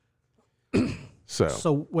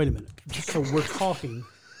So wait a minute. So we're talking.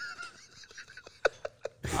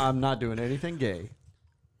 I'm not doing anything gay.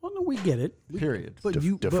 Well, no, we get it. Period. But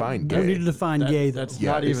define but gay. We need to define gay. That's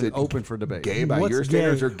Yeah, not is even it open for debate. Gay by What's your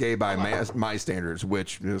standards gay? or gay by my standards,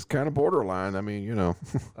 which is kind of borderline. I mean, I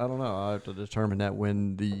don't know. I have to determine that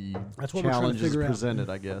when the That's what we're trying to challenge is figure out. presented,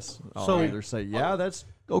 I guess. I'll So- either say, yeah, that's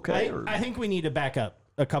okay. I think we need to back up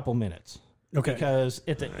a couple minutes. Okay. Because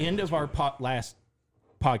at the end of our last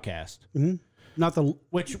podcast, Not the.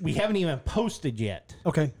 which we haven't even posted yet,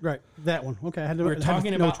 Okay, right. That one. Okay, I had to. we're I had to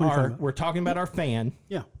talking know about which one you're talking we're talking about our fan.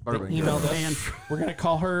 Yeah. Bourbon Emailed us. We're gonna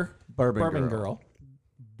call her Bourbon Girl.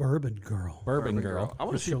 Bourbon Girl. Bourbon Girl. I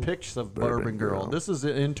want to see Bourbon pictures of Bourbon Girl. Girl. This is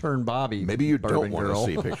intern Bobby. maybe you Bourbon don't want Girl.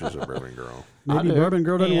 to see pictures of Bourbon Girl. Maybe do. Bourbon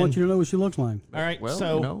Girl doesn't want And- you to know what she looks like. All right. Well,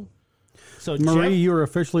 so so Marie, Jeff, you are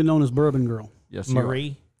officially known as Bourbon Girl. Yes, you are.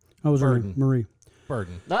 Marie What was her Burden. name? Marie.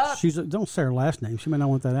 Burden. Ah! Don't say her last name. She may not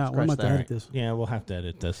want that out. We're Scratch about to that. edit this. Yeah, we'll have to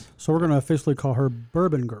edit this. So we're going to officially call her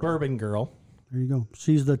Bourbon Girl. Bourbon Girl. There you go.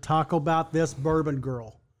 She's the talk about this Bourbon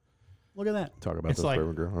Girl. Look at that. Talk about It's this like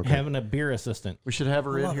Bourbon Girl. Okay. having a beer assistant. We should have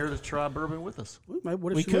her in love here to try bourbon with us. What if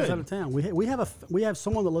We she lives could. out of town? We have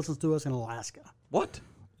someone that listens to us in Alaska. What?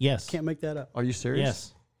 Yes. Oh, Can't make that up. Are you serious?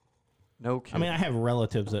 Yes. No I kidding. mean, I have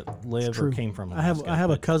relatives that live or True. came from I have Alaska, a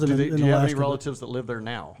but- cousin do in you have Alaska. any relatives that live there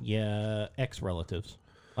now? Yeah, ex-relatives.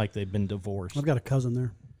 Like theyve been divorced. I've got a cousin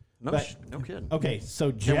there. No, But- no kidding. Okay,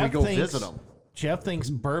 so Can Jeff we go thinks, visit them? Jeff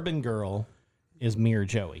thinks Bourbon Girl is me or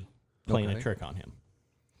Joey playing a Okay. trick on him.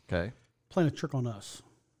 Okay. Playing a trick on us.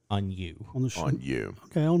 On you. On the show. On you.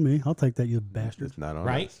 Okay, on me. I'll take that, you bastard. It's not on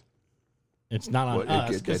Right? us. It's not on Well,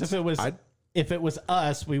 us. Because if it was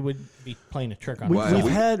us, we would be playing a trick on Well,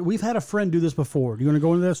 ourselves. We've had a friend do this before. Do you want to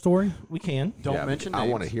go into that story? We can. Don't mention I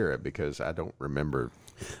names. want to hear it because I don't remember.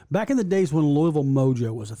 Back in the days when Louisville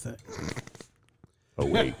Mojo was a thing. Oh,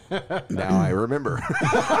 wait. Now I remember.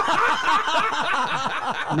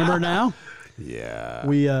 Remember now? Yeah.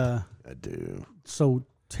 We I do. so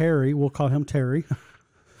Terry, we'll call him Terry.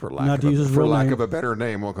 For Not lack, to use his for real lack name. of a better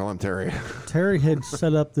name, we'll call him Terry. Terry had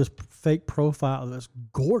set up this fake profile of this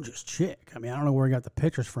gorgeous chick. I mean, I don't know where he got the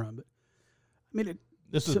pictures from, but I mean,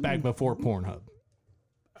 This was back before Pornhub.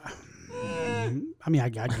 I mean, I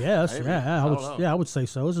guess, I would say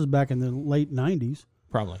so. This is back in the late '90s.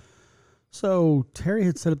 Probably. So Terry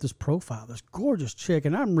had set up this profile, this gorgeous chick,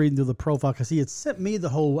 and I'm reading through the profile because he had sent me the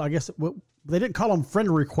whole. I guess they didn't call them friend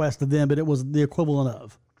requests to them, but it was the equivalent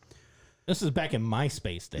of. This is back in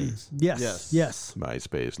MySpace days. Yes.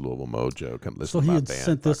 MySpace, Louisville Mojo. Come listen So to he my had band.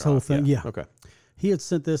 sent this Fuck whole off. thing. Yeah. Okay. He had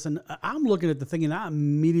sent this, and I'm looking at the thing, and I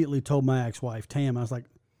immediately told my ex-wife Tam, I was like,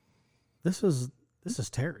 "This is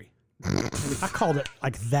Terry." I called it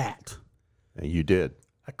like that. And you did.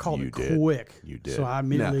 I called You it did. quick. You did. So I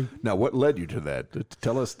immediately. Now, what led you to that?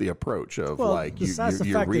 Tell us the approach of Well, like besides the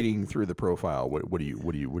you're fact that- reading through the profile. What are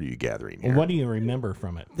you gathering here? Well, what do you remember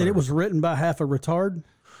from it? That it was written by half a retard.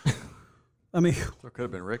 I mean, So it could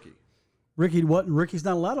have been Ricky. Ricky's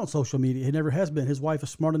not allowed on social media. He never has been. His wife is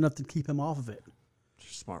smart enough to keep him off of it.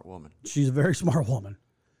 She's a smart woman. She's a very smart woman.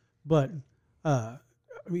 But I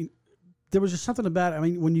mean, there was just something about it. I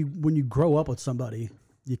mean, when you grow up with somebody,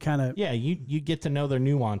 you kind of Yeah, you get to know their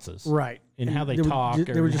nuances. right And how they there was- talk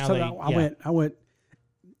There were or just how something- they- I went,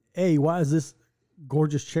 hey, why is this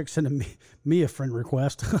gorgeous chick sending me a friend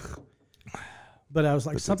request? But I was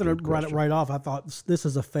like, That's a something to good write it question. right off. I thought this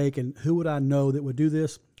is a fake, and who would I know that would do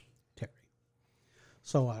this? Terry.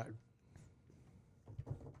 So I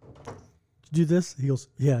do this. He goes,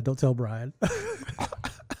 yeah, don't tell Brian.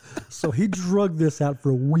 So he drug this out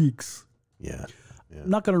for weeks. Yeah. I'm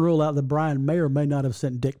not going to rule out that Brian may or may not have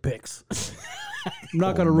sent dick pics. I'm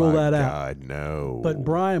not going to Oh rule my that out. God, no. But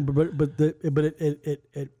Brian, but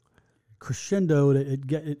it crescendoed.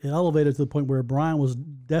 It elevated to the point where Brian was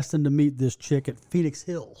destined to meet this chick at Phoenix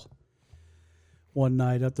Hill one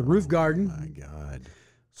night at the roof garden. my God.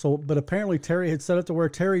 So, but apparently Terry had set it to where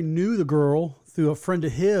Terry knew the girl through a friend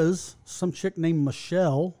of his, some chick named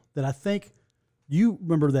Michelle. That I think you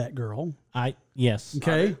remember that girl. Yes.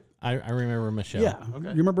 Okay. I remember Michelle. Yeah,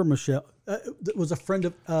 you remember Michelle? It was a friend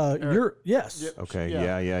of your. Yes. Okay.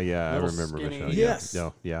 Yeah. Yeah. I Little remember skinny- Michelle. Yes.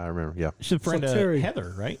 Yeah, I remember. Yeah. She's a friend of Terry-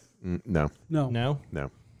 Heather, right? No. No.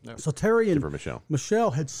 No. So Terry and For Michelle.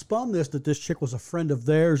 Michelle had spun this that this chick was a friend of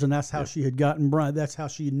theirs, and that's how she had gotten Brian. That's how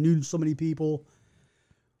she knew so many people.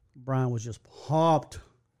 Brian was just pumped.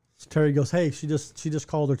 So Terry goes, "Hey, she just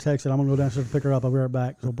called or texted. I'm gonna go downstairs to pick her up. I'll be right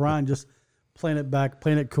back." So Brian just playing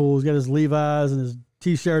it cool. He's got his Levi's and his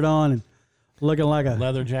t-shirt on and looking like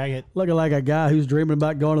Leather jacket. a guy who's dreaming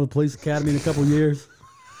about going to the police academy in a couple years.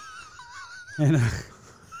 And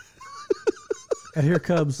And here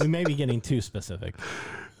comes. We may be getting too specific.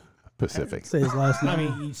 Pacific. Say his last I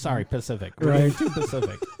name. mean, sorry, Pacific. We're Right. getting too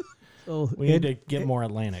Pacific. So We need to get more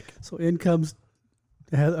Atlantic. So in comes,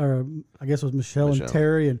 or I guess it was Michelle and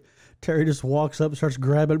Terry, and Terry just walks up and starts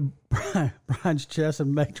grabbing Brian's chest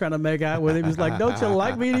and trying to make out with him. He's like, "Don't you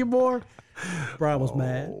like me anymore?" Brian was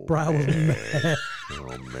mad. Brian was mad.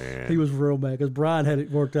 Oh man, He was real mad because Brian had it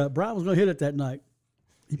worked out. Brian was going to hit it that night.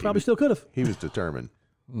 He probably still could have. he was determined.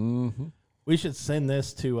 We should send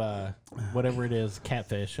this to whatever it is,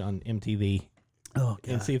 Catfish on MTV, Oh,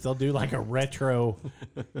 and God. see if they'll do like a retro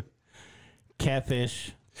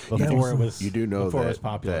Catfish before it was. You do know before it was that,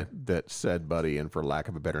 popular. that said Buddy, and for lack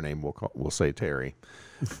of a better name, we'll say Terry.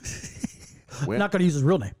 When- Not going to use his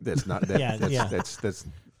real name. That's not that. Yeah, that's, yeah. That's.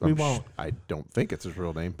 We won't. I don't think it's his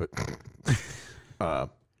real name, but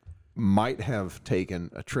might have taken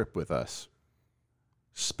a trip with us,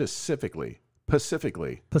 specifically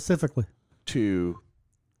Pacifically. to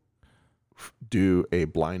do a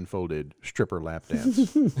blindfolded stripper lap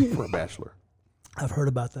dance for a bachelor. I've heard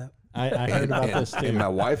about that. I heard about this And too. my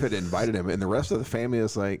wife had invited him, and the rest of the family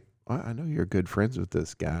is like, well, I know you're good friends with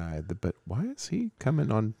this guy, but why is he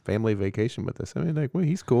coming on family vacation with us? I mean, like, well,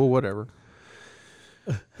 he's cool, whatever.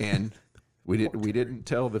 And we didn't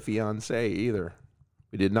tell the fiance either.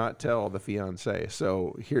 We did not tell the fiance.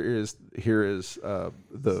 So here is Is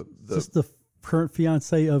this the current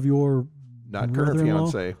fiance of your not current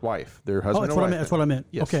brother-in-law? fiance, wife. Their Oh, husband that's and what I wife. meant. That's what I meant.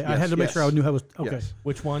 Yes, Okay, I yes, had to make sure I yes. knew I was okay. Yes.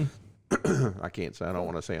 Which one? I can't say. I don't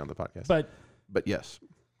want to say on the podcast. But yes. Yes.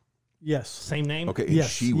 Yes. Same name? Okay, and Yes,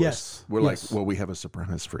 she was. yes, We're yes. like, well, we have a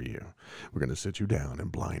surprise for you. We're going to sit you down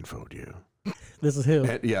and blindfold you. This is him.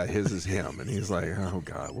 And, yeah, his is him, and he's like, oh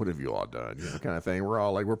God, what have you all done? You know, kind of thing. We're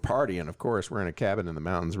all like, we're partying. Of course, we're in a cabin in the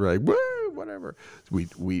mountains. We're like, woo, whatever.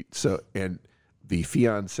 And the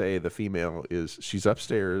fiance, the female, she's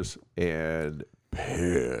upstairs and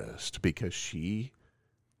pissed because she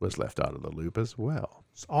was left out of the loop as well.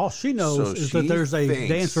 All she knows So is she that there's a thinks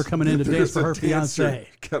dancer coming in to that dance there's for a her dancer fiance.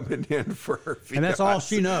 coming in for her fiance. And that's all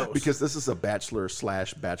she knows. Because this is a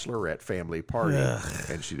bachelor/bachelorette family party,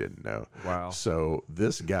 and she didn't know. Wow. So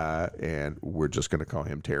this guy, and we're just going to call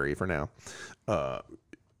him Terry for now,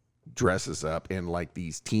 dresses up in like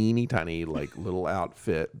these teeny tiny like little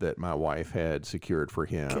outfit that my wife had secured for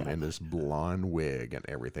him, and this blonde wig and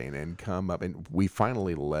everything, and come up, and we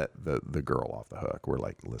finally let the girl off the hook. We're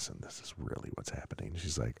like, listen, this is really what's happening.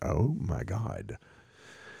 She's like, oh my God.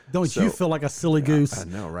 Don't So- you feel like a silly goose? I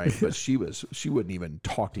know, right? But she wouldn't even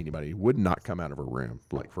talk to anybody. Would not come out of her room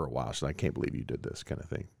like for a while. She's like, I can't believe you did this kind of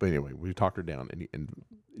thing. But anyway, we talked her down, and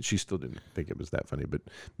she still didn't think it was that funny. But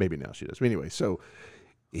maybe now she does. But anyway, so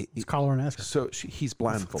Let's call her and ask her. so he's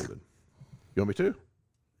blindfolded. You want me to?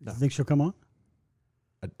 You think she'll come on?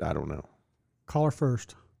 I don't know. Call her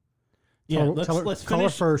first. Yeah, Tell her- let's call her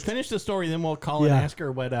finish, first. finish the story, then we'll call Yeah. and ask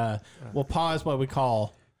her what, we'll pause what we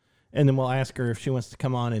call, and then we'll ask her if she wants to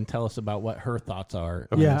come on and tell us about what her thoughts are.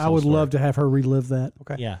 on Yeah, this I whole would story. love to have her relive that.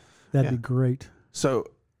 Okay. Yeah. That'd Yeah. be great. So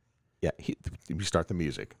yeah, we start the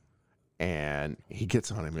music. And he gets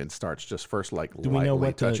on him and starts just first like Do we know lightly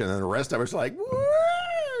what the- touching, and then the rest of it's like, woo,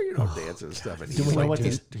 you know, dancing and stuff. And Do he's we know like, what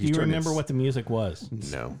he's- do he's you turning remember what the music was?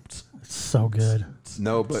 No. It's so good.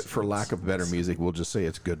 No, but for lack of better music, we'll just say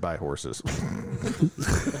it's Goodbye Horses.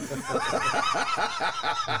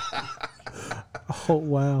 Oh,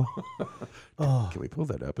 wow. Can we pull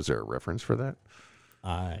that up? Is there a reference for that?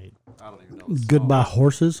 I I don't even know. the Goodbye,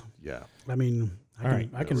 horses. Yeah. I mean, I can, right.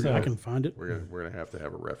 I can, So- I can find it. We're gonna have to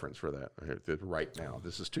have a reference for that right now.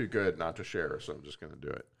 This is too good not to share, so I'm just gonna do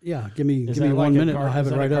it. Yeah, give me is give me that 1 like minute. a I'll have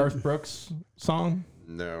is it that right a up. Garth Brooks song?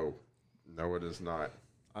 No, it is not.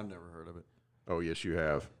 I've never heard of it. Oh yes, you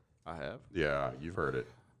have. I have. Yeah, you've heard it.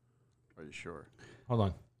 Are you sure? Hold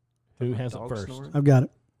on. Who has it Dog first? snoring? I've got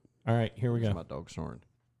it. All right, here we Is go. my dog snoring?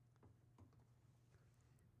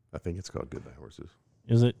 I think it's called Goodbye Horses.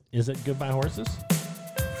 Is it Goodbye Horses?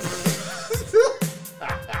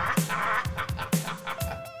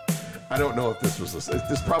 I don't know if this was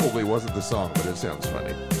this probably wasn't the song, but it sounds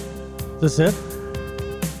funny. Is this it?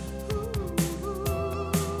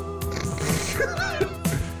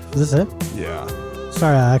 Is this it? Yeah.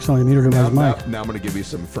 Sorry, I accidentally muted him Now, on his mic. now I'm gonna give you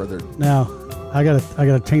some further. Now, I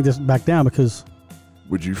gotta take this back down because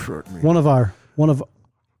Would you fuck me? one of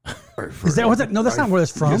is that what's that? No, that's not where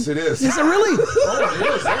it's from. Yes, it is. Is it really?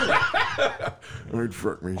 Would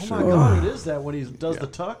fuck me? Oh so my God! It is that when he does the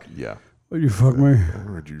tuck? Yeah. Would you fuck me?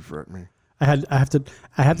 Would you fuck me? I have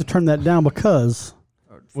to turn that down because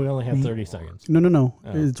We only have 30 seconds. no,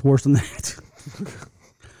 it's worse than that.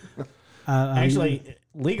 Actually,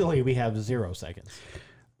 legally, we have 0 seconds.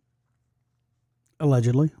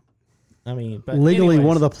 Allegedly. I mean, but Legally, anyways,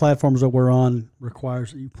 one of the platforms that we're on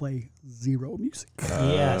requires that you play zero music.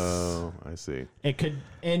 yes, Oh, I see. it could,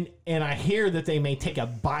 and I hear that they may take a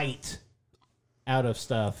bite out of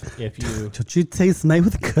stuff if you. Did you taste me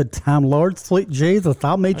with a good time, Lord? Sweet Jesus,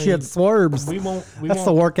 I'll meet you at Swerves. We won't. That's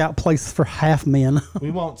the workout place for half men.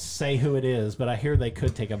 We won't say who it is, but I hear they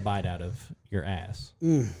could take a bite out of your ass.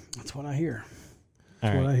 That's what I hear. All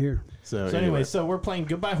That's what I right. hear. So, So anyway, so we're playing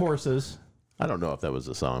Goodbye Horses. I don't know if that was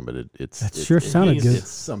a song, but it's That sure sounded is- good. It's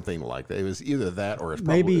something like that. It was either that or it's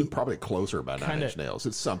Maybe- probably closer by Nine Kinda- Inch Nails.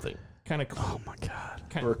 It's something. Kind of. Oh my God.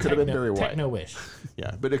 Kind Or it could have been Barry White. Techno-ish.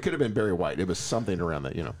 Yeah, but it could have been Barry White. It was something around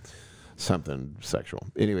that, something sexual.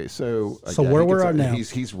 Anyway, so So where he we're gets at up- now.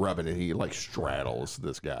 He's rubbing it. He like straddles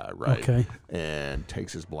this guy, right? Okay. And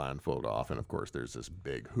takes his blindfold off, and of course there's this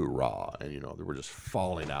big hoorah, and they were just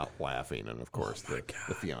falling out laughing, and of course the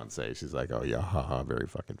fiance, she's like, oh yeah, haha, very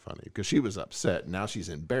fucking funny, because she was upset. Now she's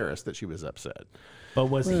embarrassed that she was upset. But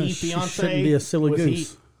was Well, he she fiance? shouldn't be a silly was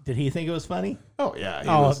goose. Did he think it was funny? Oh yeah, he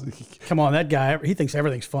Oh, was, come on, that guy. He thinks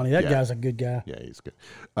everything's funny. That Yeah. guy's a good guy. yeah, he's good.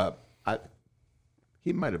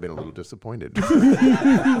 He might have been a little disappointed.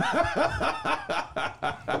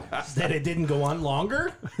 That it didn't go on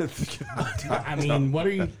longer? I mean, what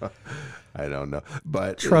are you? I don't know,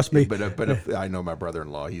 but Trust me. But I know my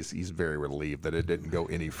brother-in-law. He's very relieved that it didn't go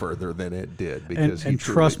any further than it did, because And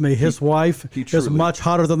trust me, his wife he is truly- much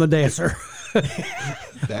hotter than the dancer.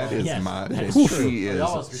 that is Yes, my. that's and true. she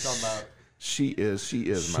Y'all must be is. talking about. She is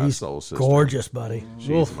my She's soul sister. gorgeous, buddy. She's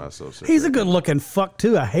Oof. my soul sister. He's a good-looking fuck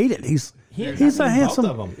too. I hate it. He's a handsome.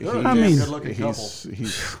 Both of them. They're a I damn mean, good-looking couple.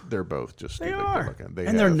 They're both just They stupid are, good-looking.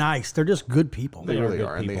 and they're nice. They're just good people. They are really good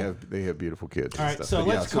are, and people. they have beautiful kids. All and right, stuff. so But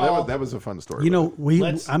let's that call- that was a fun story. You know,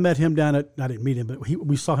 Let's- I met him down at. I didn't meet him, but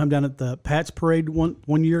we saw him down at the Pat's Parade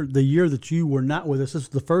one year. The year that you were not with us, this is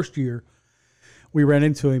the first year. We ran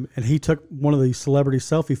into him, and he took one of the celebrity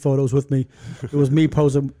selfie photos with me. It was me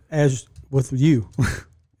posing as with you,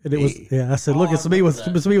 and it was I said, "Look, it's me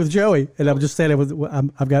with Joey," and I'm just standing with.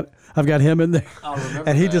 I've got him in there, I'll remember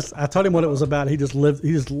and he that. I told him what it was about. He just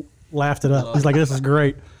laughed it up. He's like, "This is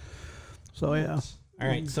great." So yeah, All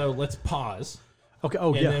right, so let's pause, okay.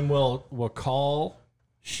 Oh and yeah, then we'll call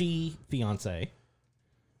she fiance,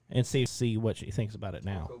 and see what she thinks about it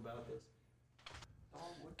now.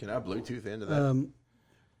 Can I Bluetooth into that?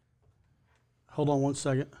 hold on one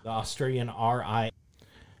second. The Australian RI.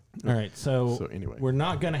 All right, So anyway. we're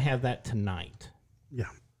not going to have that tonight. Yeah.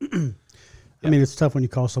 I mean, it's tough when you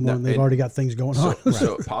call someone and they've already got things going on.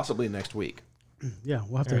 So possibly next week. Yeah,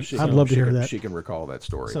 we'll have to. She I'd can- love to she hear can- that. She can recall that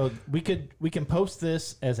story. So we can post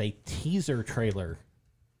this as a teaser trailer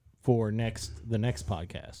for the next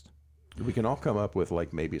podcast. We can all come up with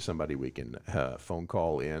like maybe somebody we can phone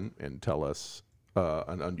call in and tell us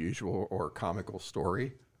an unusual or comical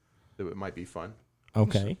story that it might be fun.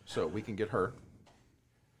 Okay. So we can get her.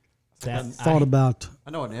 That Thought about I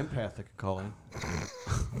know an empath that could call in.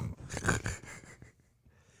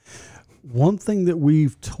 one thing that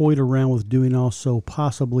we've toyed around with doing also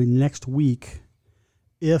possibly next week,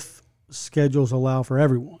 if schedules allow for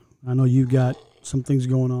everyone. I know you've got some things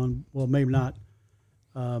going on. Well, maybe not.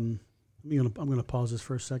 I'm gonna pause this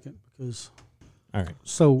for a second because. All right.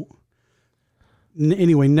 So,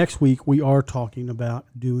 anyway, next week we are talking about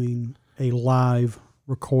doing a live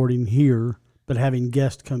recording here, but having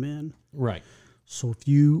guests come in. Right. So if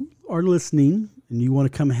you are listening and you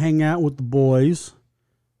want to come hang out with the boys,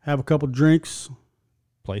 have a couple drinks,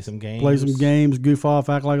 Play some games. play some games, goof off,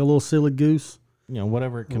 act like a little silly goose, You know,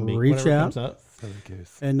 whatever it can be. Reach whatever out. comes up.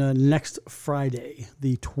 and next Friday,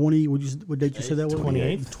 the 20, what date you said that was?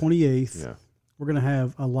 28th. 28th. Yeah. We're going to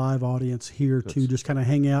have a live audience here to just kind of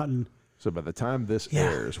hang out and So by the time this Yeah.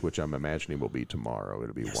 airs, which I'm imagining will be tomorrow,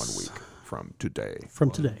 it'll be 1 week from today. from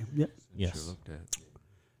today. Yep. Yes.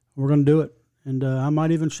 We're going to do it. And I might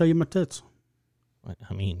even show you my tits.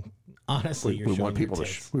 I mean, honestly, you're We showing want people your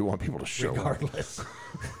to tits, we want people to show up. regardless.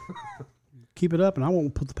 Keep it up, and I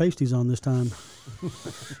won't put the pasties on this time.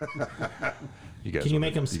 You guys Can you wanna-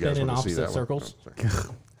 make them you spin guys in wanna see opposite that one? circles? Oh,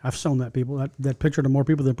 sorry. I've shown that picture to more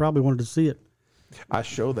people than probably wanted to see it. I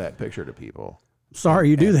show that picture to people, Sorry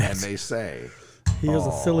you do that. and they say, He is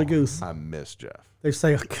a silly goose. "I miss Jeff." They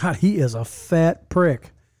say, oh, God, he is a fat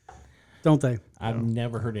prick. Don't they? I've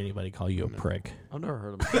never heard anybody call you a prick. I've never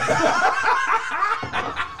heard of it.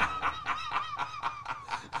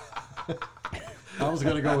 I was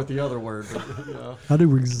going to go with the other word, but, you know. I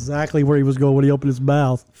knew exactly where he was going when he opened his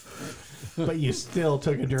mouth. But you still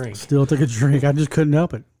took a drink. Still took a drink. I just couldn't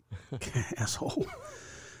help it. Asshole.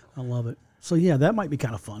 I love it. So, yeah, that might be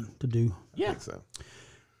kind of fun to do. Yeah. So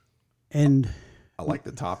And I like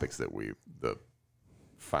the topics that the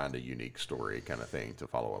find a unique story kind of thing to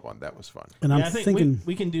follow up on. That was fun. And Yeah, I'm I think thinking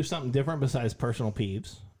we can do something different besides personal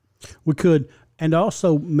peeves. we could, and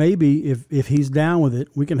also maybe if he's down with it,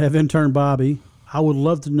 we can have intern Bobby. I would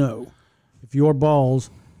love to know if your balls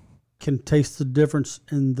can taste the difference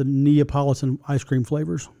in the Neapolitan ice cream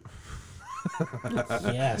flavors.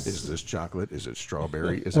 Yes. Is this chocolate? Is it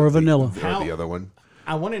strawberry? Is Or it vanilla? Or the other one?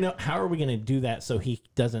 I want to know, how are we going to do that so he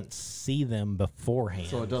doesn't see them beforehand?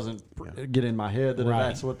 So it doesn't get in my head that Right.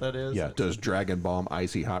 that's what that is. Yeah. Does Dragon Balm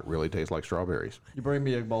Icy Hot really taste like strawberries? You bring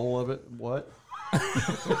me a bowl of it. What?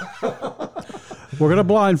 We're gonna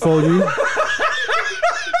blindfold you.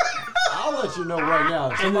 I'll let you know right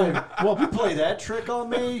now. If somebody, well, if you play that trick on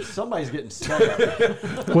me, somebody's getting stabbed.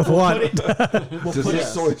 With what? Does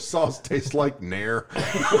this soy sauce taste like Nair?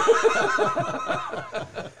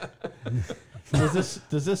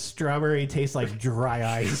 Does this strawberry taste like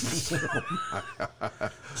dry ice?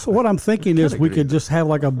 So what I'm thinking is we could just have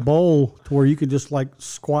like a bowl to where you could just like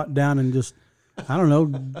squat down and just, I don't know,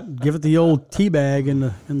 give it the old tea bag in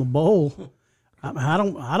the bowl. I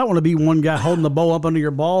don't want to be one guy holding the bowl up under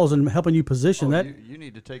your balls and helping you position that. You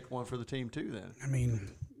need to take one for the team too. Then I mean,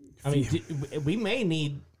 We may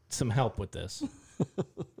need some help with this.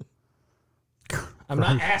 I'm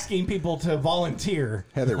not asking people to volunteer.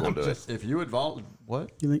 Heather will do it. if you would what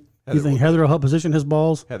you think Heather will help position his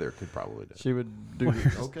balls? Heather could probably do it. she would do.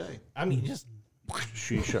 Okay. I mean, just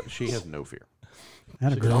She has no fear.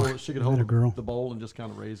 That a She could girl. hold, she could That a hold girl. the bowl and just kind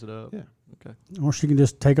of raise it up. Yeah. Okay. Or she can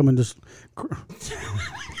just take them and just.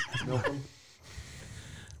 Milk 'em.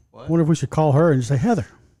 I wonder if we should call her and just say, Heather,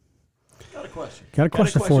 Got a question. got a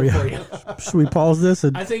question for you. Should we pause this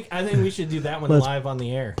and I think we should do that one Let's- live on the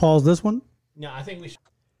air. pause this one? No, I think we should.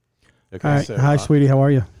 Okay, All right. so, Hi, sweetie. How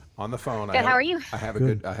are you? on the phone. Good, how are you? I have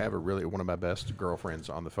a really one of my best girlfriends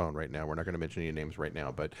on the phone right now. We're not going to mention any names right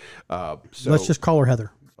now, but so Let's just call her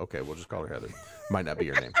Heather. okay, we'll just call her Heather. Might not be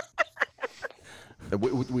your name.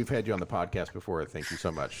 We've had you on the podcast before. Thank you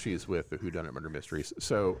so much. She's with the Whodunit Murder Mysteries.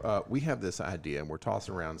 So we have this idea, and we're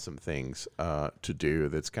tossing around some things to do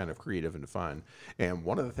that's kind of creative and fun. And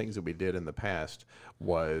one of the things that we did in the past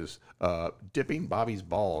was dipping Bobby's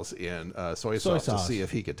balls in soy sauce to see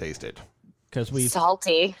if he could taste it. Because we've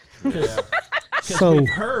Salty. So, we've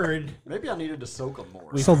heard. Maybe I needed to soak them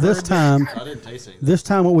more. so this time, I didn't taste anything. this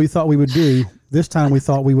time what we thought we would do, this time we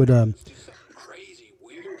thought we would, Something crazy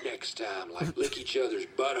weird next time, like lick each other's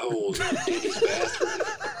buttholes in the Denny's bathroom.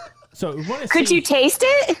 So we want to Could see. you taste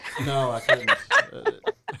it? No, I couldn't.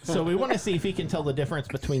 So we want to see if he can tell the difference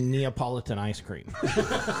between Neapolitan ice cream.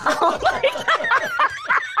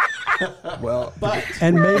 Well,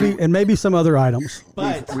 and maybe some other items.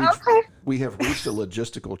 But we have reached a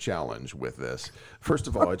logistical challenge with this. First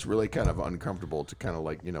of all, it's really kind of uncomfortable to kind of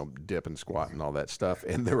like, dip and squat and all that stuff.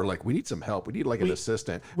 And they were like, we need some help. We need like an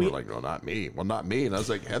assistant. We're like, no, not me. Well, not me. And I was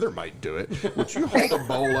like, Heather might do it. Would you hold a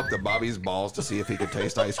bowl up to Bobby's balls to see if he could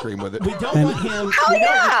taste ice cream with it? we don't want him. Oh,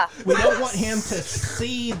 yeah. We don't want him to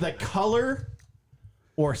see the color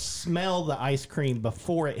or smell the ice cream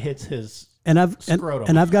before it hits his. And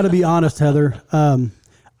I've got to be honest, Heather.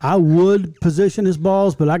 I would position his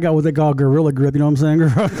balls, but I got what they call gorilla grip. You know what I'm saying?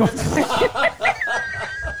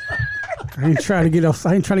 I ain't trying to get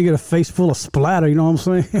a face full of splatter. You know what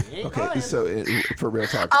I'm saying? Okay, so for real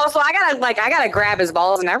talk. Oh, so I gotta grab his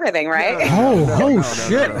balls and everything, right?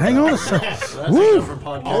 Shit! Hang on a second. That's a Woo! different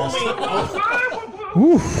podcast.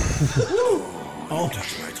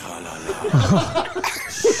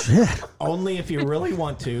 Shit! Only if you really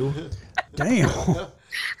want to. Damn!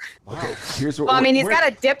 Okay, here's what Well, I mean, he's we're- got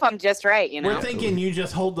to dip them just right, you know. We're thinking you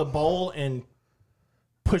just hold the bowl and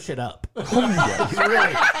push it up. Really,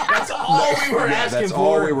 that's all we were asking that's for.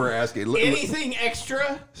 all we were asking. Anything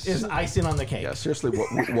extra is icing on the cake. Yeah, seriously,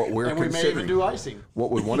 what we're And we may considering. even do icing.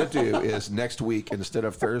 What we want to do is next week, instead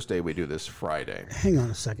of Thursday, we do this Friday. Hang on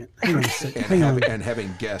a second. Hang on. And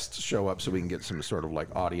having guests show up so we can get some sort of like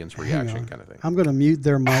audience reaction kind of thing. I'm gonna mute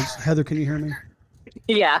their mics. Heather, can you hear me?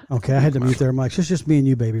 Yeah. Okay, I had to mute their mics. It's just me and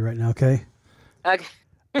you, baby, right now. Okay. Okay.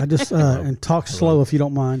 I just and talk slow if you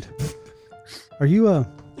don't mind. Are you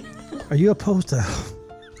opposed to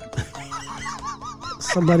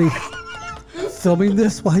somebody filming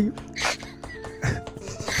this while you?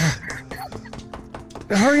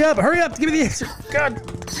 Hurry up! Give me the answer. God,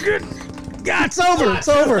 good. God, it's over. It's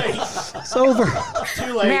over. It's over.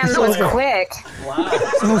 Too late. Man, that Too was late. quick.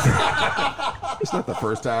 It's over. It's not the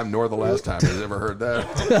first time nor the last time he's ever heard that.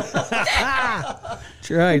 That's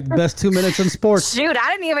right. Best 2 minutes in sports. Shoot,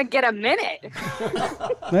 I didn't even get a minute.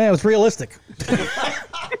 Man, it was realistic.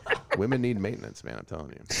 Women need maintenance, man. I'm telling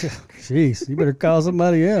you. Jeez, you better call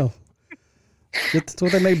somebody else. That's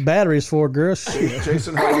what they make batteries for, girl. Shit.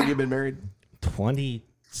 Jason, how long you been married?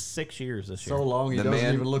 26 years this year. So long he The doesn't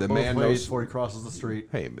man- even look the both man ways knows- before he crosses the street.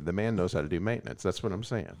 Hey, the man knows how to do maintenance. That's what I'm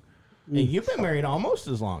saying. And you've been married almost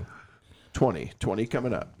as long. 20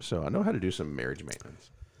 coming up. So I know how to do some marriage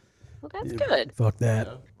maintenance. Well, that's good. Fuck that.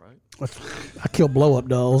 Right? I kill blow up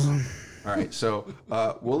dolls. All right, so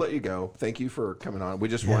we'll let you go. Thank you for coming on. We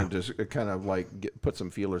just wanted to kind of like put some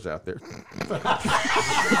feelers out there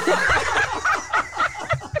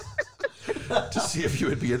to see if you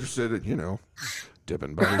would be interested in,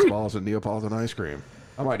 dipping Buddy's balls in Neapolitan ice cream.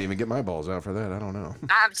 I might even get my balls out for that. I don't know.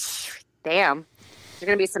 Damn. There's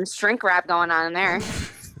going to be some shrink wrap going on in there.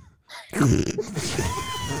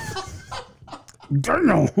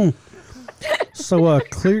 Damn. So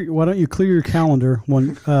clear. Why don't you clear your calendar? What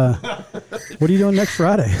are you doing next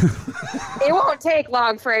Friday? It won't take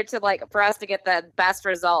long for us to get the best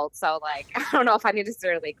results. So I don't know if I need to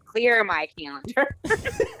necessarily clear my calendar.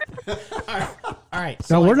 All right. No,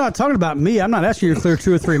 So we're not talking about me. I'm not asking you to clear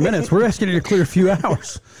 2 or 3 minutes. We're asking you to clear a few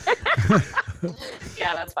hours.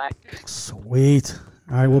 Yeah, that's fine. Sweet.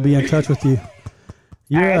 All right, we'll be in touch with you.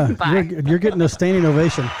 You're, right, bye. you're getting a standing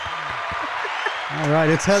ovation. All right,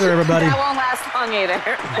 it's Heather, everybody. That won't last long either.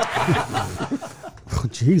 Oh,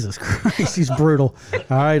 Jesus Christ, he's brutal.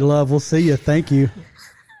 All right, love, we'll see you. Thank you.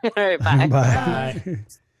 All right, bye. Bye.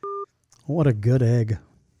 What a good egg.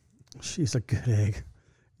 She's a good egg.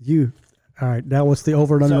 All right, now what's the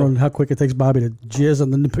over and under on how quick it takes Bobby to jizz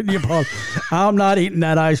and then put in your paws? I'm not eating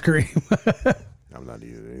that ice cream. I'm not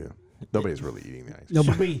eating it either. Nobody's really eating the ice. No,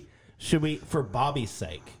 should we, for Bobby's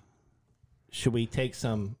sake, should we take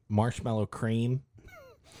some marshmallow cream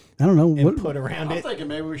I don't know. and What, put around I'm it? thinking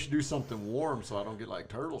maybe we should do something warm so I don't get like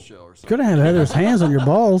turtle shell or something. could have Heather's hands on your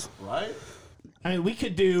balls. Right? I mean, we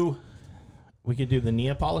could do the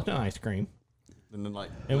Neapolitan ice cream, And then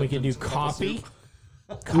and we could do Lipton's cup of coffee,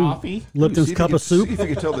 soup. coffee, Lipton's See if cup you of can- soup. See if you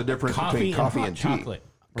can tell the difference coffee, between coffee and and hot tea. chocolate.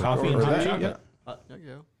 Coffee and Or hot that, chocolate. yeah. There you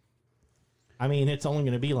go. I mean, it's only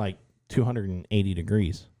going to be like 280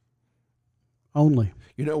 degrees. Only.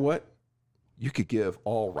 You know what? You could give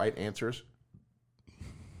all right answers,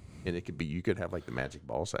 and it could be you could have like the magic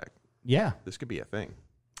ball sack. Yeah. This could be a thing.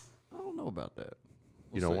 I don't know about that.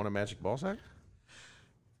 You don't want a magic ball sack?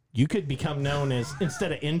 You could become known as,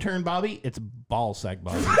 instead of intern Bobby, it's ball sack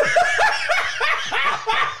Bobby.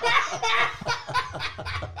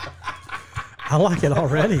 I like it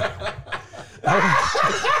already.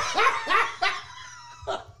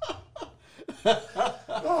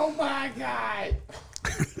 Oh my God.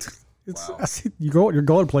 I see you're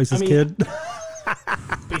going places, I mean- kid.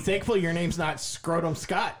 Be thankful your name's not Scrotum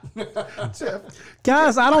Scott.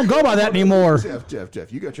 Guys, I don't go by that anymore.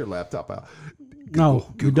 Jeff, you got your laptop out. No,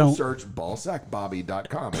 you Google don't. search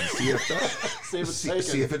ballsackbobby.com and see if taken.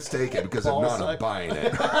 see if it's taken, because if not, I'm Ballsack. buying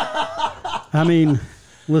it. I mean,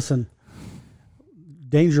 listen,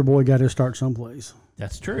 Danger Boy got to start someplace.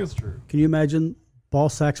 That's true. That's true. Can you imagine Ball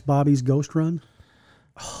Sacks Bobby's Ghost Run?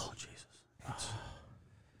 Oh, Jesus.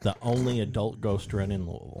 The only adult ghost run in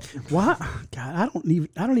Louisville. Why? God,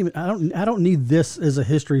 I don't need this as a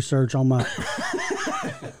history search on my.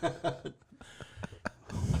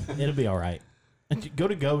 It'll be all right. Go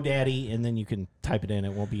to GoDaddy and then you can type it in.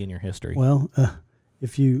 It won't be in your history. Well,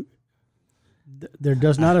 if you, there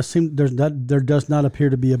does not appear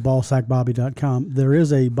to be a ballsackbobby.com. There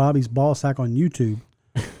is a Bobby's Ball Sack on YouTube.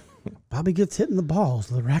 Bobby gets hit in the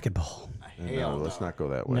balls with a racquetball. No, let's not go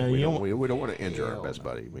that way. No, we, you don't, don't- we don't want to injure our best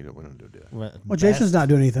buddy. We don't do that. Well, Jason's not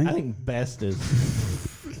doing anything. I think best is.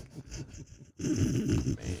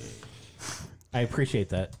 I appreciate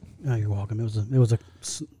that Oh, you're welcome. It was a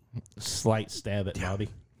slight stab at Bobby.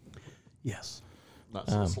 yes. Not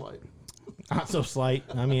so slight. Not so slight.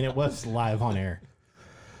 I mean, it was live on air.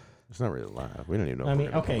 It's not really live. We don't even know. I if we're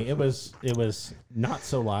mean, gonna okay, publish it was not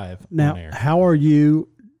so live on Now, air. how are you?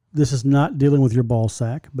 This is not dealing with your ball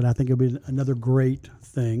sack, but I think it'll be another great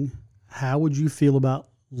thing. How would you feel about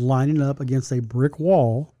lining up against a brick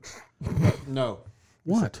wall? No.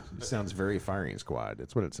 What? It sounds very firing squad.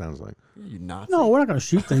 That's what it sounds like. You Nazi. No, we're not going to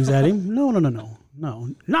shoot things at him. No. Nine.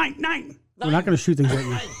 We're not going to shoot things at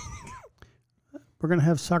you. We're going to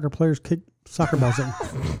have soccer players kick soccer balls at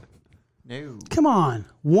you. No. Come on.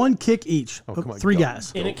 One kick each. come on, 3 go.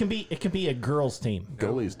 guys. And it can be a girls team,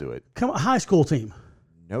 Goalies do it. Come on, high school team.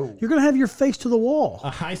 No. You're going to have your face to the wall. a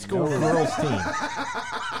high school girls team.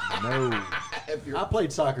 No. I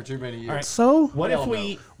played soccer too many years.All right. So, What Hell if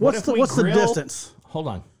we? no. what's the grill, distance? Hold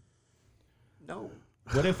on. No.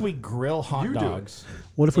 What if we grill hot You do it. dogs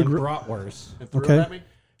What if we and grill? bratwurst And threw Okay. it at me?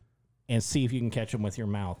 and see if you can catch them with your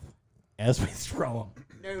mouth as we throw them.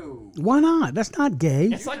 No. Why not? That's not gay.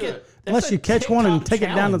 It's like Unless you catch one and TikTok take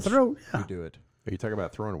it down the challenge. throat. Yeah. You do it. Are you talking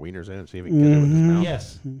about throwing wieners in and see if he can get it with his mouth?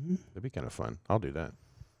 Yes. That'd be kind of fun. I'll do that.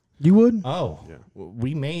 You would? Oh, Yeah.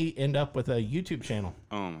 we may end up with a YouTube channel.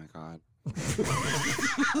 Oh my god.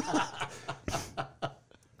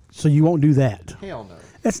 So you won't do that? Hell no.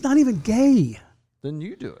 That's not even gay. Then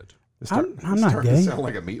you do it. I'm It's not starting gay. to sound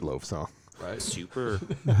like a Meatloaf song. Right? Super.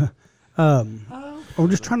 We're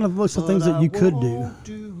just trying to look at things that you could do.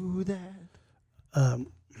 Do that.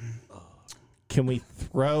 Can we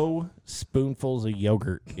throw spoonfuls of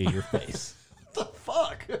yogurt in your face? The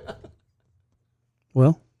fuck?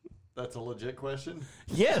 Well, That's a legit question.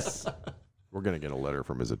 Yes. We're going to get a letter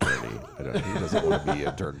from his attorney. He doesn't want to be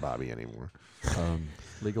Attorney Bobby anymore.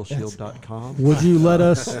 LegalShield.com. would you let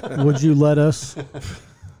us? Would you let us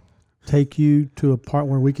take you to a part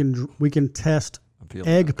where we can test I'm feeling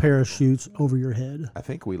egg parachutes over your head? I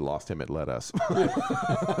think we lost him at Let Us.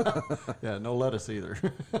 Yeah, no lettuce either.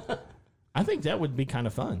 I think that would be kind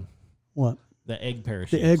of fun. What? The egg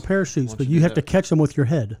parachute. The egg parachutes, Once but you you do have to that- catch them with your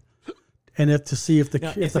head, and to see if the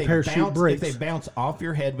parachute breaks, If they bounce off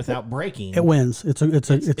your head without breaking, it wins. It's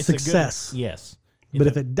a success. good, yes. But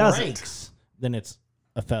if it doesn't- breaks, then it's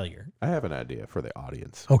a failure. I have an idea for the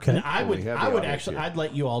audience. Okay, And I we would, have the I would audience actually, here. I'd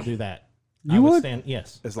let you all do that. You I would? stand,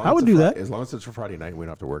 yes. As long I as would it's do Fri- that. As long as it's for Friday night, and we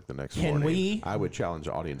don't have to work the next Can morning. we- I would challenge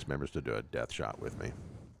audience members to do a death shot with me.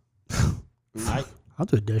 I'll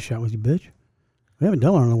do a death shot with you, bitch. We haven't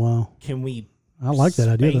done one in a while. Can we? I like that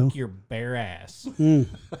idea, spank though. your bare ass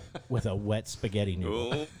with a wet spaghetti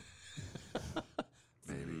noodle. Oh.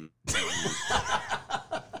 Maybe.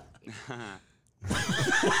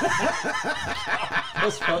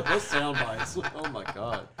 Those sound bites. Oh my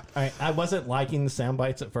god. All right, I wasn't liking the sound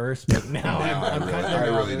bites at first, but now I'm kind I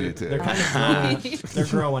of. really do too. They're kind of growing. They're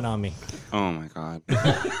growing on me. Oh my god.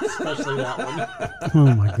 Especially that one.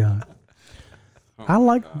 Oh my god. I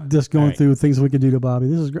like just going Alright. through things we could do to Bobby.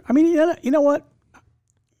 This is great. I mean, you know what?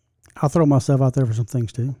 I'll throw myself out there for some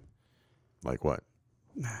things too. Like what?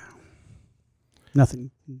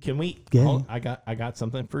 Nothing. Can we? Gay. Hold, I got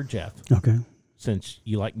something for Jeff. Okay. Since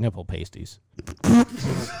you like nipple pasties,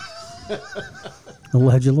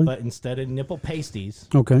 Allegedly. but instead of nipple pasties,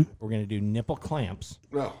 Okay. we're gonna do nipple clamps.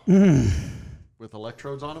 With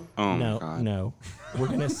electrodes on them? Oh my No, god. no, we're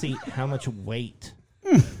gonna see how much weight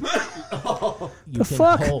you can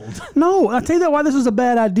fuck? hold. No, I'll tell you that why this is a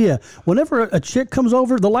bad idea. Whenever a chick comes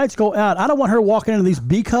over, the lights go out. I don't want her walking into these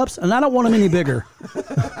B cups, and I don't want them any bigger.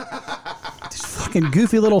 These fucking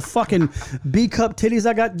goofy little fucking B cup titties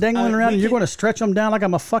I got dangling around, we and you're can- going to stretch them down like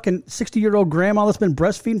I'm a fucking 60-year-old grandma that's been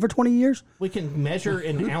breastfeeding for 20 years? We can measure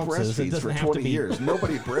in Who ounces. It breastfeeds doesn't for have 20 to be. years?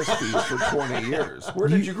 Nobody breastfeeds for 20 years. Where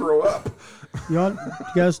did you grow up? Y'all, you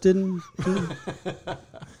guys didn't?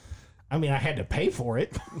 I mean, I had to pay for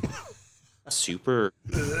it. Super.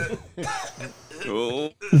 Oh.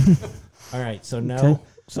 All right, so no. Okay.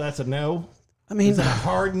 So that's a no. I mean, Is that a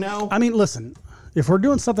hard no? I mean, listen, if we're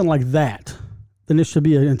doing something like that, then it should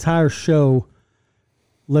be an entire show.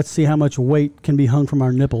 Let's see how much weight can be hung from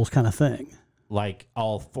our nipples, kind of thing. Like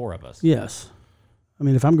all four of us. Yes. I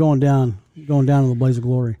mean, if I'm going down in the blaze of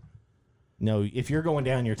glory, No, if you're going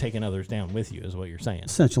down, you're taking others down with you, is what you're saying.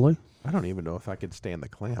 essentially. I don't even know if I could stand the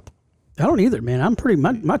clamp. I don't either, man. I'm pretty.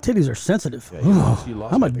 My titties are sensitive. Yeah, you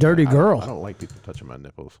lost I'm a me. dirty I girl. don't like people touching my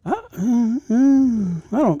nipples. I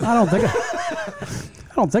don't think.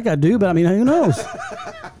 I don't think I do, but I mean, who knows?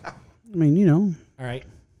 I mean, you know. All right.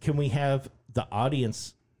 Can we have the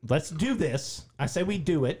audience? Let's do this. I say we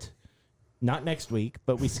do it, not next week,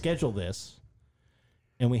 but we schedule this,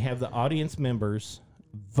 and we have the audience members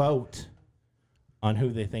vote on who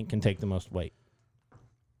they think can take the most weight.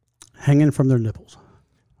 Hanging from their nipples.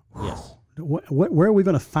 Yes. Where are we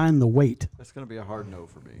going to find the weight? That's going to be a hard no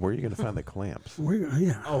for me. Where are you going to find the clamps?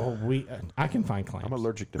 Yeah. Oh, I can find clamps. I'm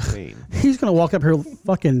allergic to pain. He's going to walk up here with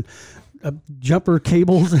fucking jumper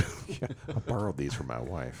cables. I borrowed these from my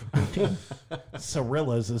wife.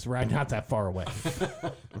 Cirilla's is right not that far away.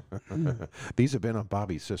 These have been on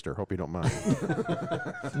Bobby's sister. Hope you don't mind.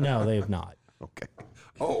 No, they have not. Okay.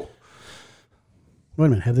 Oh, Wait a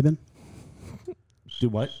minute. Have they been? Do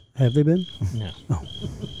what? Have they been? No.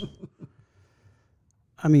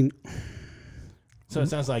 I mean, So it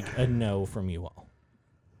sounds like a no from you all.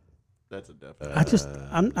 That's a definite.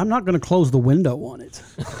 I'm not going to close the window on it.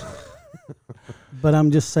 But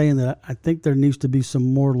I'm just saying that I think there needs to be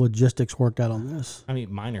some more logistics worked out on this. I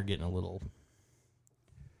mean, mine are getting a little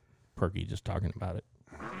perky just talking about it.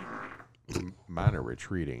 mine are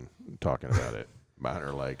retreating talking about it. Mine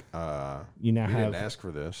are like, You now we have didn't ask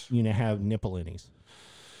for this. you now have nipple innies.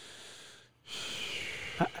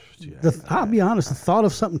 I'll be honest. The thought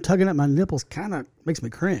of something tugging at my nipples kind of makes me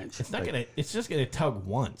cringe. It's not gonna. It's just gonna tug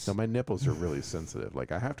once. No, my nipples are really sensitive.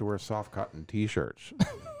 Like I have to wear soft cotton T-shirts,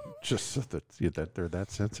 just so that they're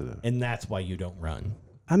that sensitive. And that's why you don't run.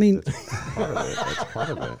 I mean, Part of it. That's part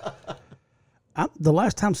of it. the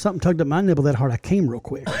last time something tugged at my nipple that hard, I came real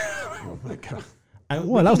quick. Oh my god.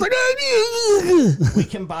 What? I was like, We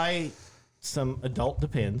can buy some adult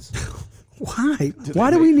Depends. why? Why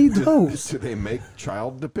do we need those? Do they make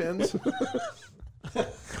child Depends?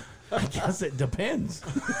 I guess it depends.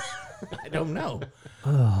 I don't know.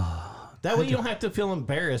 That way you don't have to feel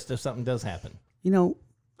embarrassed if something does happen. You know,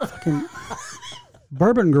 fucking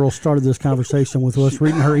Bourbon Girl started this conversation with us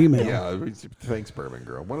reading her email. Yeah, thanks, Bourbon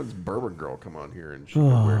Girl. Why does Bourbon Girl come on here and she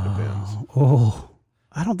can wear Depends? Oh,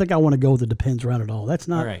 I don't think I want to go with the Depends round at all. That's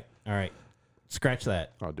not. All right. Scratch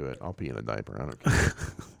that. I'll do it. I'll pee in a diaper. I don't care.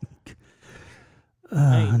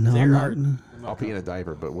 Hey, No, there I'm are- not. I'll pee in a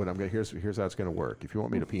diaper, but what I'm gonna here's how it's gonna work. If you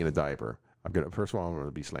want me to pee in a diaper, I'm gonna first of all I'm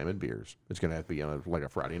gonna be slamming beers. It's gonna have to be on like a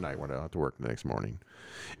Friday night when I don't have to work the next morning,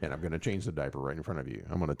 and I'm gonna change the diaper right in front of you.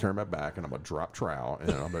 I'm gonna turn my back and I'm gonna drop trowel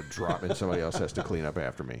and I'm gonna drop and somebody else has to clean up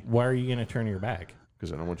after me Why are you going to turn your back?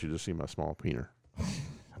 because I don't want you to see my small peener.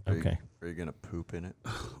 Okay. Are you gonna poop in it?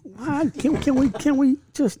 Why? Can we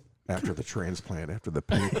just? After the transplant, after the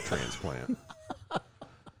pee transplant.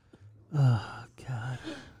 God.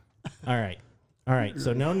 All right.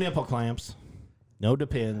 So no nipple clamps, no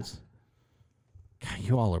Depends. God,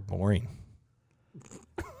 you all are boring.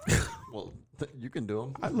 Well, you can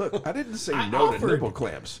do them. Look, I didn't say I no offered. to nipple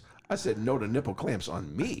clamps. I said no to nipple clamps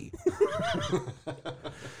on me.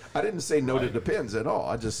 I didn't say no to Depends at all.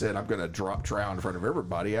 I just said I'm going to drop trowel in front of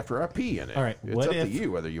everybody after I pee in it. All right, It's what up to if-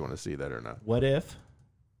 you whether you want to see that or not. What if?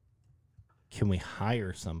 Can we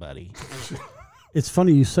hire somebody It's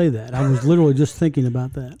funny you say that. I was literally just thinking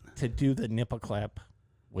about that. to do the nipple clap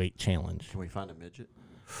weight challenge? Can we find a midget?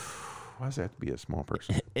 Why does it have to be a small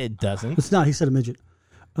person? It doesn't. It's not. He said a midget.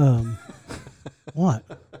 What?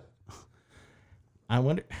 I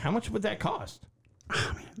wonder how much would that cost?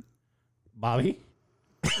 Bobby?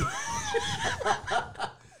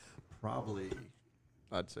 Probably,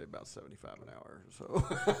 I'd say about 75 an hour. So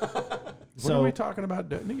What are we talking about?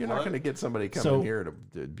 You're not going to get somebody coming So- here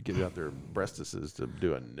to get out their breastises to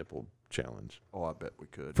do a nipple challenge. oh, I bet we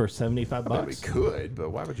could. For 75 I mean, we bucks? could, but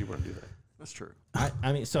why would you want to do that? That's true.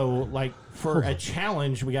 I mean, so like for a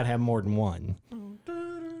challenge, we got to have more than one.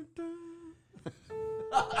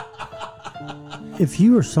 If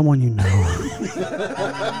you or someone you know.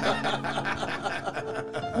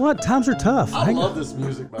 What? Times are tough. I Hang on. love this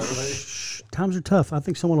music, by the way. Shh, times are tough. I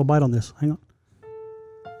think someone will bite on this. Hang on.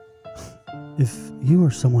 If you or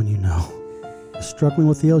someone you know is struggling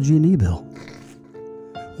with the LG&E bill.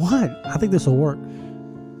 What? I think this will work.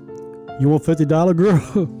 You want $50,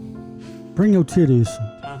 girl? Bring your titties.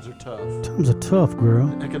 Times are tough. Times are tough, girl.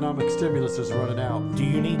 Economic stimulus is running out. Do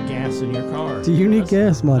you need gas in your car? Do you need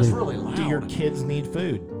gas money? That's really loud. Do your kids need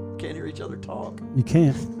food? Can't hear each other talk. You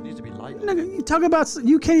can't. It needs to be light. Nigga, you talk about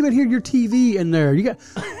you can't even hear your TV in there. You got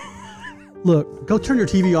look. Go turn your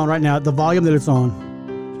TV on right now at the volume that it's on.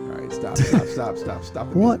 All right, stop the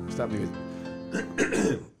What? music. Stop the music.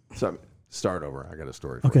 Start over. I got a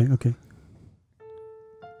story for Okay, you. okay.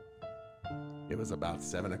 It was about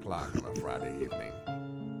 7 o'clock on a Friday evening.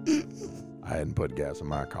 I hadn't put gas in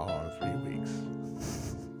my car in 3 weeks.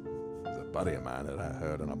 There's a buddy of mine that I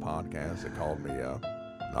heard on a podcast that called me up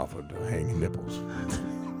and offered to hang nipples.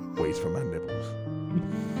 Waste for my nipples.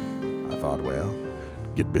 I thought, well,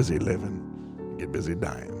 get busy living, get busy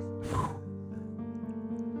dying.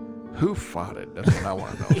 Who farted? That's what I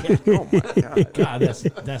want to know. Oh my God. God,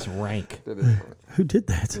 that's rank. That is- Who did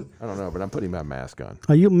that? I don't know, but I'm putting my mask on.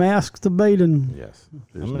 Are you mask debating? Yes.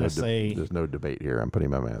 I'm gonna say- there's no debate here. I'm putting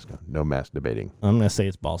my mask on. No mask debating. I'm gonna say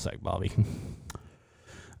it's Ballsack Bobby.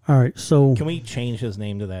 All right, so Can we change his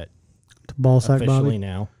name to that to Ballsack officially Bobby.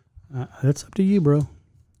 now? That's up to you, bro.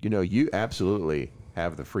 You know, you absolutely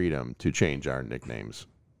have the freedom to change our nicknames.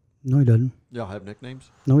 No, he doesn't. Y'all have nicknames?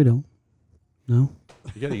 No, he don't. No.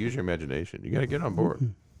 You got to use your imagination. You got to get on board.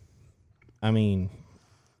 I mean,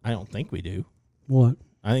 I don't think we do. What?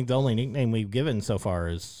 I think the only nickname we've given so far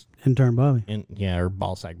is Intern Bobby. or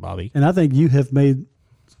Ballsack Bobby. And I think you have made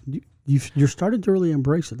you're starting to really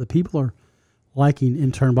embrace it. The people are liking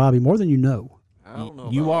Intern Bobby more than you know. I don't know.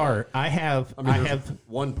 You about are. that. I have. I mean, I there's have.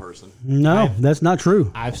 one person. No, that's not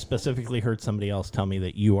true. I've specifically heard somebody else tell me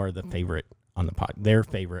that you are the favorite on the their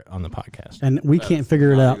favorite on the podcast. And we can't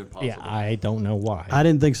figure it Not out. even possible. Yeah, I don't know why. I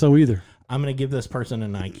didn't think so either. I'm going to give this person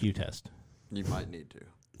an IQ test. You might need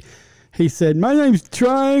to. He said, "My name's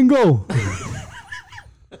Triangle."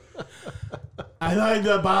 I like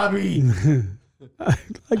the Bobby.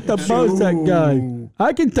 Like the Bozak guy.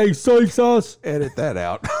 I can take soy sauce. Edit that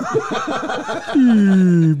out.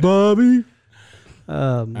 Bobby.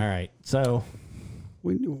 All right. So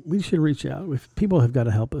We should reach out. If people have got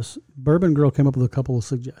to help us. Bourbon Girl came up with a couple of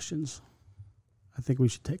suggestions. I think we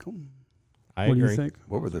should take them. I What do agree. you think?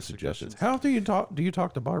 What were the suggestions? How often do you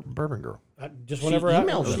talk to Bourbon Girl? Just She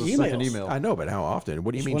emails us. she Second emails. email. I know, but how often?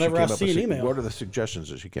 What do you Just mean? whenever she I came up see with an email. What are the suggestions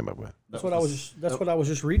that she came up with? That's what I was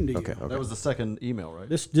just reading to you. Okay. That was the second email, right?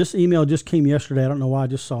 This email just came yesterday. I don't know why I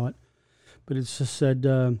just saw it, but it just said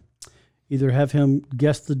either have him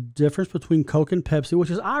guess the difference between Coke and Pepsi, which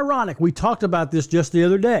is ironic. We talked about this just the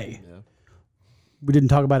other day. Yeah. We didn't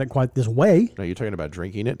talk about it quite this way. No, you're talking about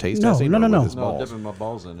drinking it, taste No, testing? no, or no, with no. his No, balls? dipping my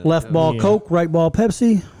balls in it. Left ball Yeah. Coke, right ball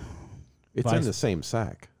Pepsi, It's Vice- in the same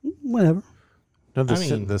sack. whatever. No, I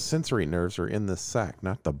mean- the sensory nerves are in the sack,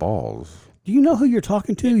 not the balls. Do you know who you're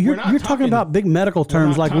talking to? You're not talking talking- about big medical We're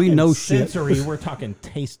terms not like we talking know shit sensory, We're talking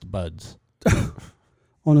taste buds.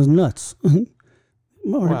 on his nuts.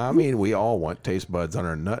 Well, I mean, we all want taste buds on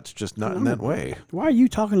our nuts, just not in that way. Why are you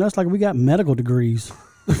talking to us like we got medical degrees?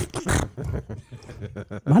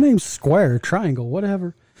 My name's Square, Triangle,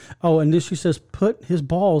 whatever. Oh, and then she says, put his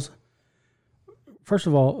balls. First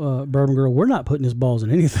of all, Bourbon Girl, we're not putting his balls in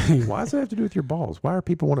anything. Why does that have to do with your balls? Why are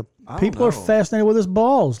people want to? I don't People are know. fascinated with his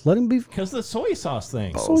balls. Let him be. Because the soy sauce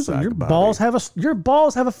thing. Ball sack your Bobby.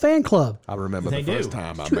 balls have a fan club. I remember They the first do.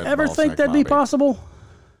 time I Did you met ever Ball think Sack that'd be Bobby. possible?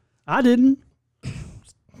 I didn't.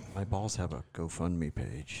 My balls have a GoFundMe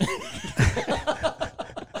page.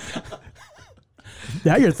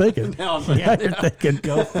 Now you're thinking. Now I'm Now you're thinking.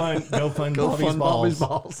 Go fund Bobby's balls.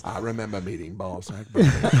 balls. I remember meeting Ball Sack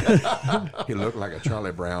Bobby. He looked like a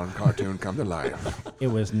Charlie Brown cartoon come to life. It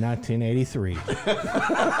was 1983.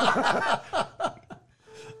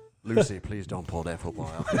 Lucy, please don't pull that football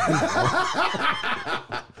out.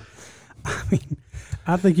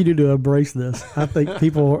 I think you need to embrace this. I think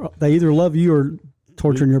people, they either love you or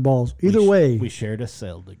torturing your balls. Either way. We shared a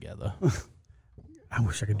cell together. I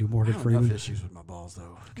wish I could do more good I for have enough you. issues with my balls,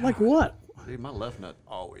 though. Like what? Dude, my left nut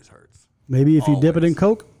always hurts. Maybe if you dip it in Always.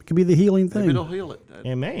 Coke, it could be the healing Maybe thing. it'll heal it.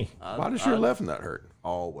 It may. Why does your left nut hurt?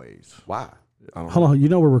 Always. Why? I don't know. Hold on. You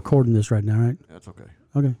know we're recording this right now, right? That's okay.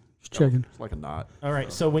 Okay. Just checking. It's like a knot. All right.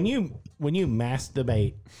 So when you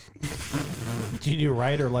masturbate, do you do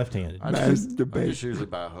right or left-handed? I just usually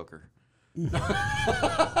buy a hooker. You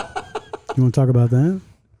want to talk about that?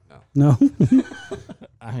 No.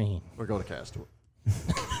 I mean, Or go to Castaway.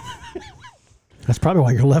 That's probably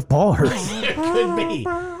why your left ball hurts. it could be.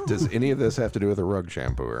 Does any of this have to do with a rug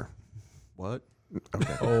shampooer? What?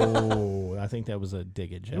 Okay. Oh, I think that was a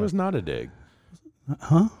dig at It was not a dig.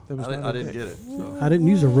 Huh? I didn't get it. So. I didn't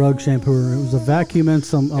use a rug shampooer. It was a vacuum and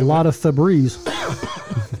a lot of Febreze.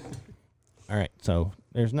 All right. So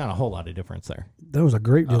there's not a whole lot of difference there. There was a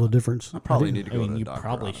great deal of difference. I probably need to I go mean, to the you doctor.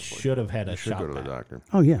 probably honestly. should have had a Should shot go to the back. doctor.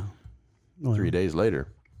 Oh, yeah. 3 days later.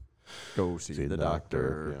 Go see the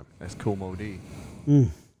doctor. yeah. That's cool, Modi.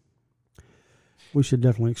 We should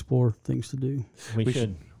definitely explore things to do.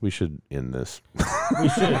 We should end this. We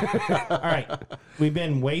should. All right. We've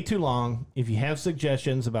been way too long. If you have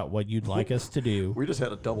suggestions about what you'd like us to do, We just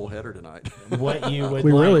had a double header tonight. what you would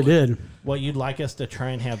We like, really did. what you'd like us to try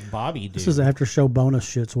and have Bobby do, This is after show bonus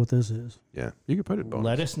shit's what this is. Yeah, you can put it bonus.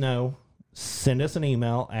 let us know. Send us an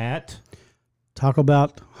email at Talk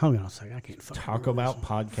about. Hang on a second. I can't fucking Talk remember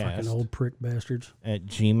About this. Podcast Fucking old prick bastards. at I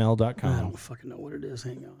gmail.com. don't fucking know what it is.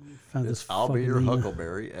 Hang on. Let me find this. I'll be fucking your email.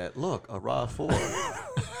 Huckleberry at look a raw 4.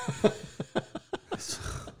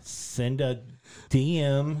 Send a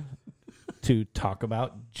DM to Talk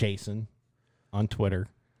About Jason on Twitter.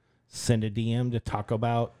 Send a DM to Talk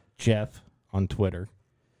About Jeff on Twitter.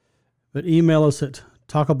 But email us at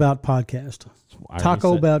Talk About Podcast. I already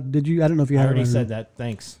Taco said- about. Did you? I don't know if you I had already it. said that.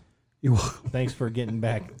 Thanks. You Thanks for getting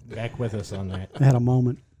back with us on that. I had a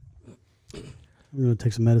moment. I'm gonna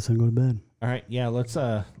take some medicine and go to bed. All right, yeah, let's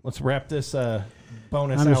wrap this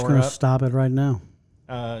bonus I'm just hour gonna up. stop it right now.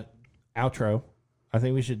 Outro. I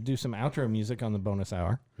think we should do some outro music on the bonus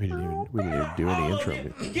hour. We didn't even do any intro.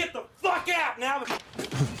 Get the fuck out now.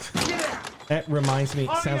 Get out. That reminds me,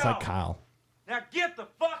 it sounds like Kyle. Now get the